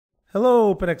Hello,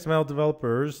 Open XML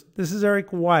developers. This is Eric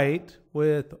White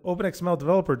with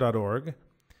OpenXMLDeveloper.org.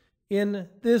 In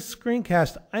this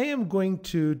screencast, I am going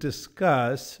to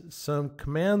discuss some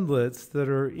commandlets that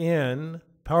are in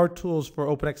Power Tools for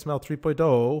OpenXML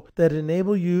 3.0 that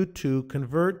enable you to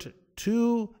convert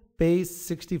to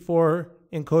base64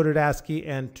 encoded ASCII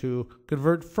and to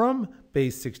convert from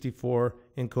base64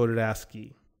 encoded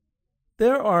ASCII.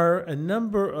 There are a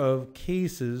number of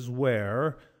cases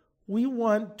where we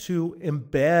want to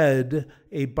embed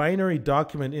a binary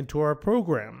document into our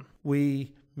program.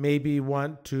 We maybe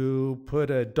want to put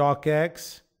a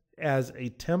docx as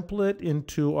a template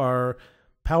into our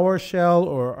PowerShell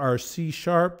or our C#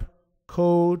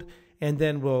 code, and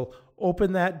then we'll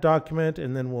open that document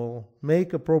and then we'll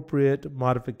make appropriate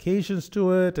modifications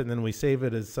to it, and then we save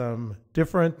it as some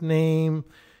different name,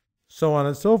 so on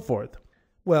and so forth.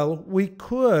 Well, we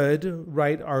could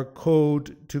write our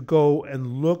code to go and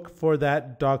look for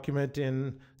that document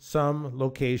in some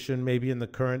location, maybe in the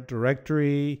current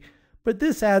directory, but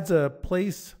this adds a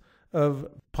place of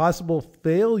possible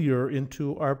failure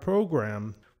into our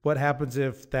program. What happens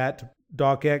if that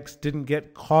docx didn't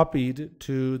get copied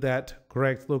to that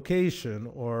correct location,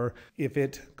 or if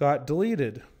it got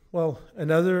deleted? Well,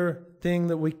 another thing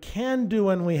that we can do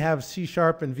when we have C#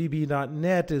 and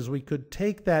VB.NET is we could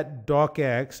take that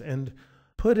docx and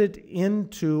put it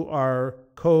into our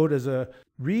code as a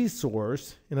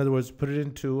resource. In other words, put it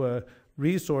into a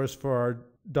resource for our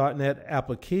 .NET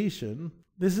application.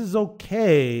 This is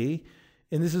okay,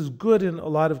 and this is good in a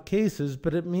lot of cases,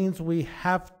 but it means we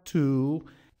have to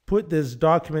put this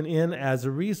document in as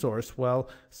a resource. Well,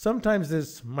 sometimes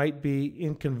this might be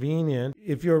inconvenient.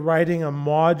 If you're writing a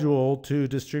module to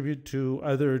distribute to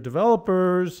other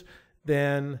developers,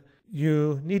 then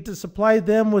you need to supply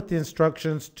them with the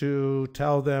instructions to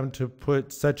tell them to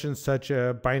put such and such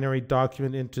a binary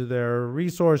document into their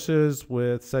resources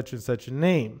with such and such a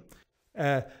name.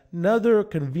 Another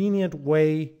convenient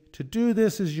way to do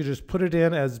this is you just put it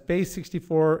in as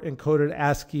base64 encoded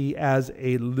ASCII as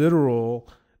a literal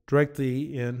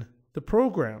directly in the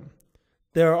program.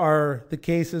 There are the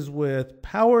cases with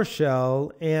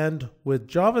PowerShell and with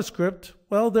JavaScript.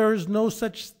 Well, there's no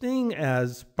such thing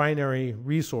as binary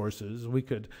resources. We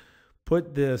could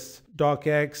put this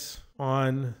docx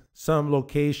on some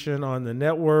location on the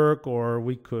network, or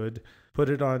we could put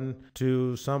it on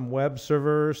to some web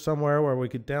server somewhere where we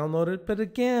could download it. But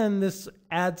again, this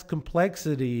adds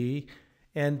complexity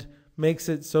and makes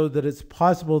it so that it's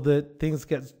possible that things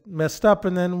get messed up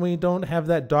and then we don't have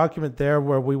that document there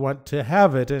where we want to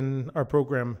have it and our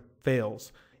program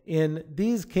fails. In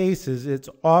these cases, it's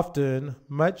often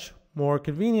much more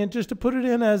convenient just to put it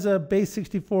in as a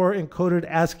base64 encoded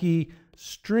ASCII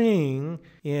string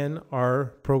in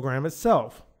our program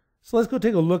itself. So let's go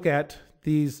take a look at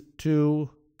these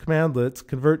two commandlets,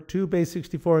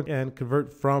 ConvertTo-Base64 and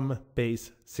ConvertFrom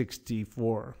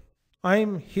Base64.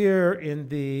 I'm here in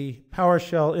the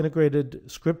PowerShell integrated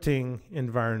scripting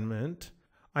environment.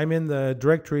 I'm in the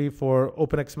directory for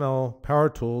OpenXML Power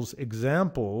Tools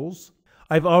examples.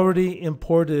 I've already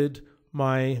imported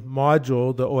my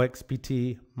module, the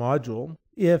OXPT module.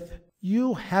 If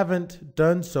you haven't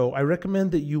done so, I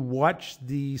recommend that you watch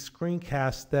the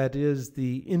screencast that is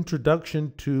the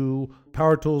introduction to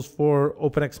Power Tools for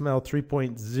OpenXML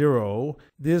 3.0.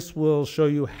 This will show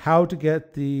you how to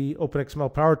get the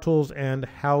OpenXML Power Tools and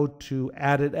how to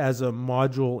add it as a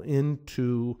module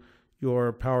into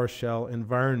your PowerShell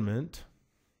environment.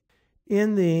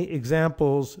 In the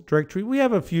examples directory, we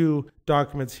have a few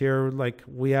documents here, like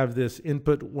we have this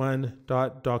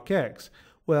input1.docx.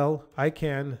 Well, I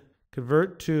can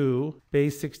convert to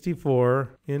base64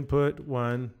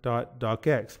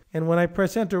 input1.docx. And when I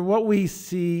press enter, what we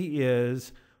see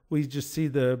is we just see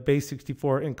the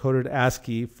base64 encoded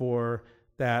ASCII for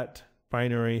that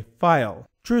binary file.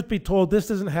 Truth be told, this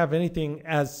doesn't have anything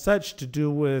as such to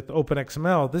do with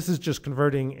OpenXML. This is just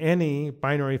converting any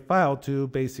binary file to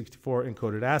base64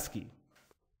 encoded ASCII.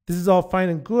 This is all fine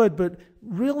and good, but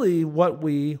really what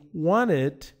we want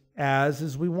it as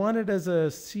is we want it as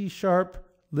a C#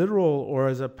 literal, or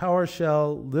as a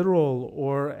PowerShell literal,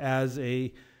 or as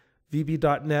a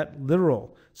VB.NET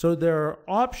literal. So there are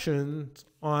options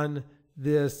on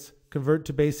this convert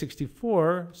to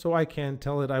base64, so I can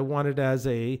tell it I want it as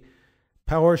a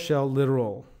PowerShell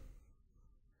literal.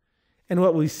 And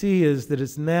what we see is that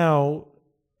it's now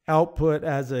output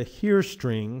as a here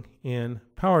string in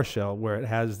PowerShell, where it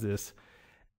has this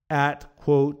 @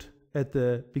 quote at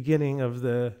the beginning of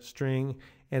the string,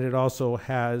 and it also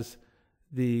has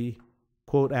the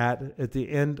quote at the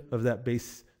end of that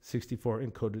base64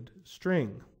 encoded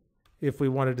string. If we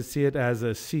wanted to see it as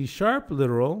a C#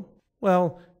 literal,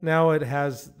 well, now it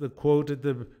has the quote at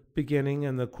the beginning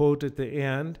and the quote at the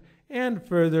end, and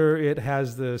further it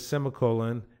has the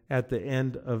semicolon at the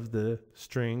end of the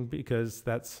string, because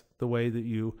that's the way that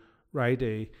you write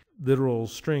a literal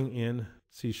string in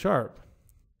C#.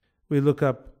 We look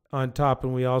up on top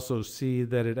and we also see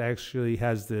that it actually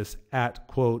has this at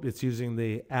quote. It's using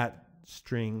the at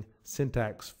string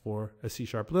syntax for a C#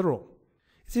 literal.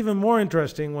 It's even more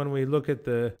interesting when we look at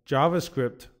the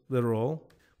JavaScript literal.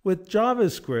 With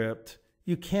JavaScript,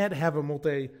 you can't have a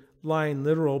multi-line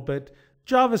literal, but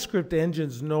JavaScript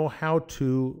engines know how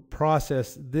to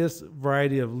process this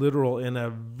variety of literal in a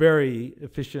very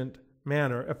efficient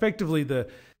manner. Effectively, the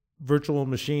virtual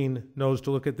machine knows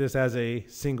to look at this as a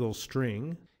single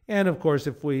string. And of course,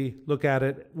 if we look at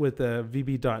it with a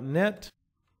VB.NET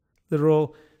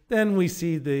literal, then we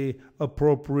see the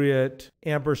appropriate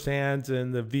ampersands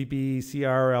and the VB,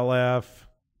 CRLF,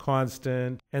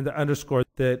 constant, and the underscore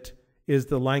that is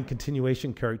the line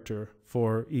continuation character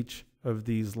for each of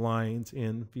these lines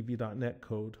in VB.NET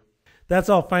code. That's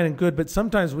all fine and good, but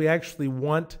sometimes we actually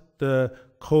want the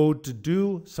code to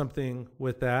do something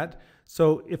with that.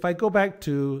 So if I go back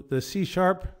to the C#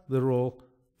 literal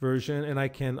version, and I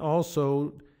can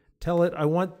also tell it I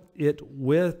want it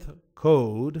with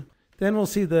code, then we'll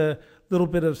see the little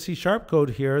bit of C# code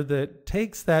here that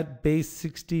takes that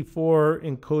base64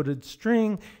 encoded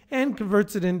string and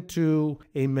converts it into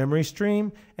a memory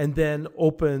stream, and then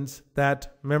opens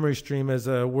that memory stream as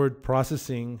a word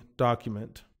processing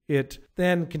document. It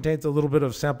then contains a little bit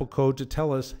of sample code to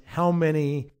tell us how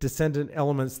many descendant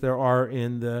elements there are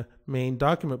in the main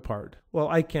document part. Well,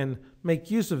 I can make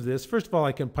use of this. First of all,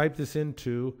 I can pipe this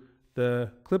into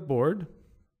the clipboard.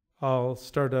 I'll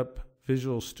start up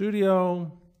Visual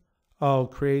Studio. I'll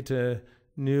create a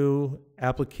new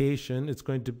application. It's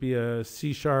going to be a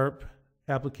C#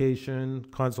 application.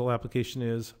 Console application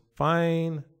is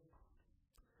fine.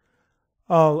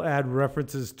 I'll add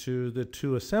references to the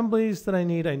two assemblies that I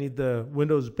need. I need the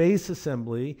Windows base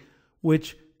assembly,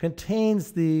 which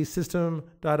contains the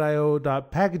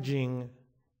system.io.packaging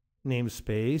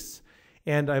namespace.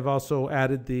 And I've also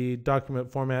added the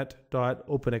document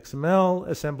format.openxml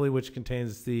assembly, which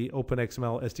contains the Open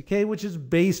XML SDK, which is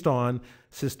based on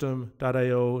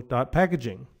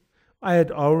system.io.packaging. I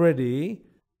had already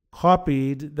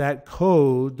copied that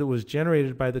code that was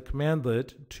generated by the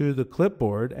commandlet to the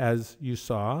clipboard, as you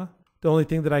saw. The only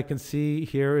thing that I can see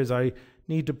here is I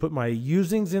need to put my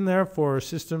usings in there for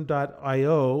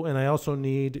system.io, and I also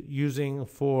need using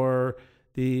for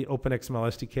the Open XML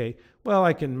SDK. Well,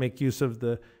 I can make use of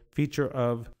the feature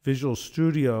of Visual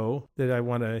Studio that I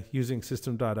want to using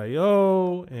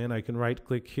system.io, and I can right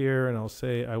click here and I'll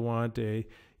say I want a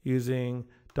using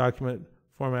document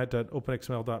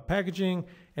format.openxml.packaging,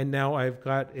 and now I've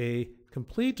got a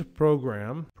complete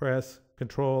program. Press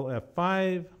Control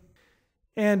F5,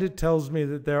 and it tells me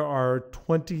that there are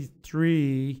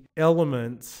 23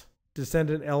 elements,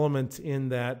 descendant elements in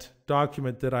that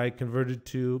document that I converted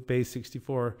to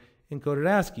base64 encoded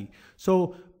ASCII.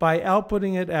 So by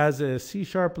outputting it as a C#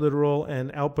 literal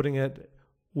and outputting it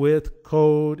with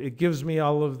code, it gives me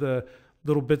all of the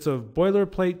little bits of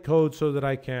boilerplate code so that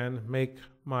I can make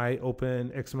my Open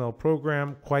XML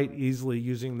program quite easily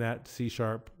using that C#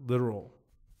 literal.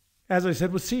 As I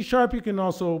said, with C#, you can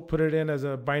also put it in as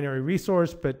a binary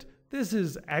resource, but this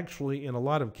is actually, in a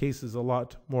lot of cases, a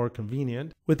lot more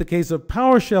convenient. With the case of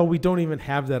PowerShell, we don't even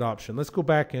have that option. Let's go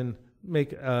back and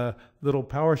make a little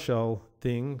PowerShell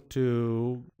thing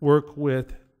to work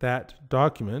with that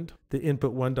document, the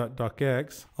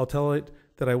input1.docx. I'll tell it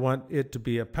that I want it to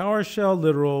be a PowerShell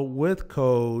literal with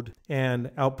code and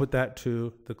output that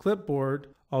to the clipboard.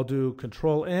 I'll do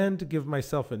Control-N to give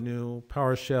myself a new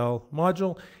PowerShell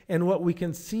module. And what we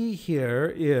can see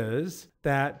here is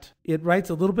that it writes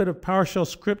a little bit of PowerShell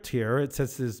script here. It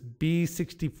sets this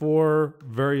B64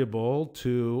 variable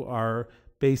to our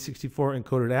base64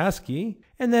 encoded ASCII.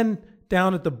 And then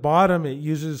down at the bottom, it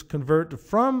uses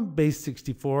ConvertFrom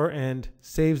base64 and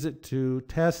saves it to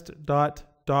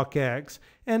test.docx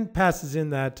and passes in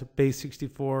that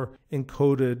base64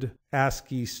 encoded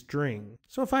ASCII string.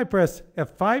 So if I press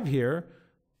F5 here,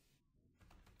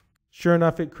 sure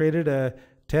enough, it created a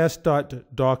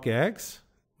test.docx.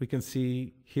 We can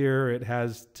see here it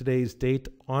has today's date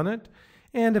on it.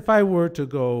 And if I were to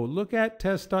go look at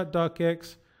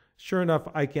test.docx, sure enough,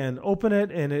 I can open it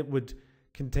and it would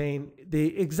contain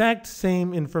the exact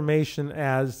same information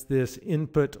as this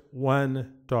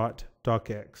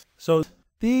input1.docx. So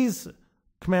these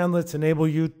commandlets enable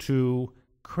you to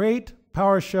create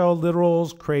PowerShell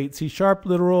literals, create C#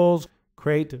 literals,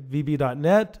 create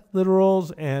VB.NET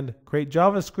literals, and create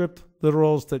JavaScript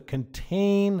literals that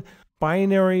contain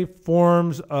binary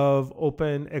forms of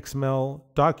Open XML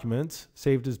documents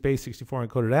saved as base64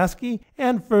 encoded ASCII,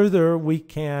 and further we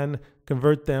can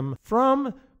convert them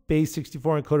from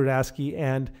base64 encoded ASCII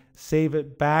and save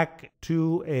it back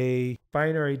to a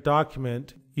binary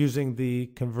document using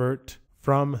the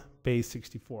ConvertFrom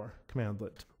base64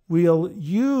 commandlet. We'll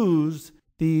use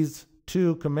these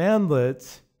two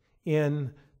commandlets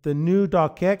in the new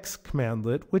docx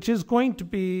commandlet, which is going to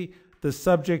be the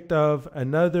subject of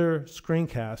another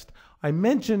screencast. I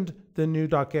mentioned the new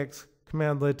docx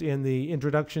commandlet in the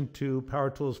introduction to Power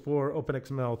Tools for Open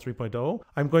XML 3.0.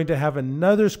 I'm going to have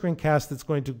another screencast that's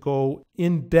going to go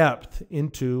in depth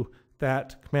into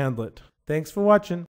that commandlet. Thanks for watching.